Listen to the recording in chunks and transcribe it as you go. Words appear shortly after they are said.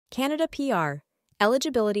Canada PR,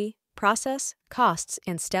 eligibility, process, costs,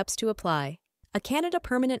 and steps to apply. A Canada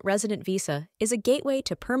Permanent Resident Visa is a gateway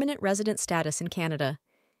to permanent resident status in Canada.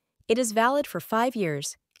 It is valid for 5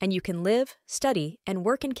 years, and you can live, study, and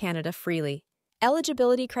work in Canada freely.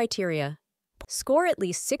 Eligibility criteria. Score at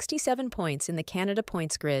least 67 points in the Canada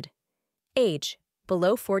Points Grid. Age,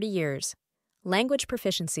 below 40 years. Language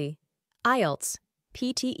proficiency. IELTS,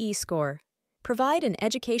 PTE score. Provide an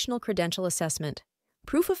educational credential assessment.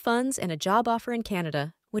 Proof of funds and a job offer in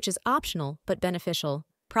Canada, which is optional but beneficial.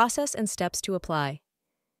 Process and steps to apply.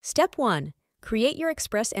 Step 1. Create your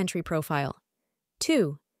Express Entry profile.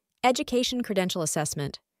 2. Education credential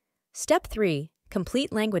assessment. Step 3.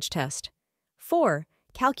 Complete language test. 4.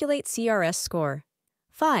 Calculate CRS score.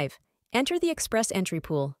 5. Enter the Express Entry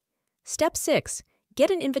pool. Step 6. Get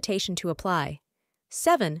an invitation to apply.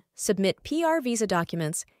 7. Submit PR visa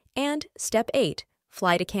documents. And Step 8.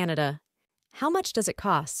 Fly to Canada. How much does it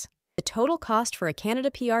cost? The total cost for a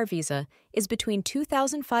Canada PR visa is between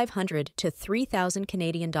 $2,500 to $3,000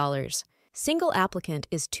 Canadian dollars. Single applicant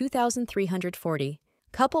is $2,340.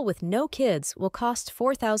 Couple with no kids will cost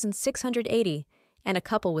 $4,680, and a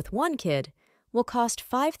couple with one kid will cost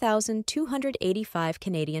 $5,285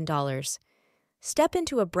 Canadian dollars. Step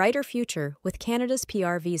into a brighter future with Canada's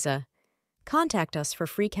PR visa. Contact us for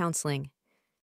free counseling.